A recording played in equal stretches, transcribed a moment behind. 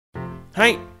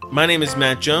Hi, my name is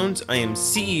Matt Jones. I am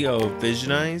CEO of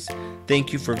Visioniz.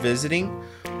 Thank you for visiting.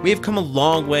 We have come a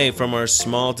long way from our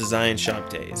small design shop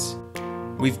days.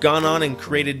 We've gone on and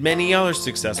created many other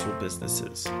successful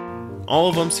businesses. All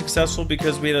of them successful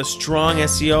because we had a strong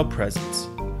SEO presence.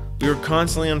 We were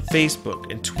constantly on Facebook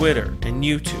and Twitter and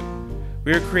YouTube.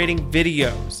 We were creating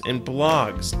videos and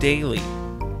blogs daily.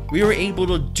 We were able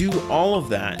to do all of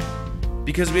that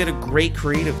because we had a great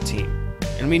creative team.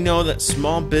 And we know that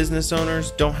small business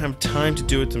owners don't have time to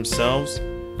do it themselves,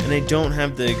 and they don't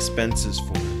have the expenses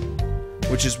for it.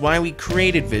 Which is why we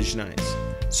created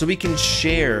Visioniz, so we can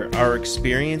share our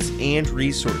experience and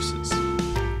resources.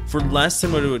 For less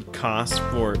than what it would cost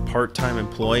for a part-time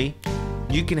employee,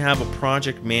 you can have a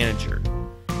project manager,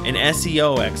 an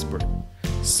SEO expert,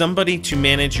 somebody to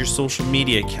manage your social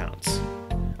media accounts,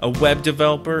 a web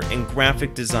developer and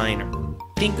graphic designer.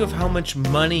 Think of how much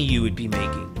money you would be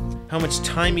making, how much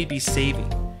time you'd be saving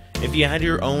if you had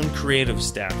your own creative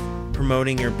staff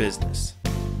promoting your business.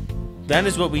 That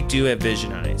is what we do at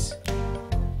Visioniz.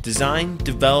 Design,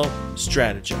 develop,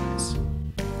 strategize.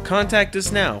 Contact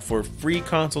us now for a free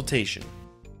consultation.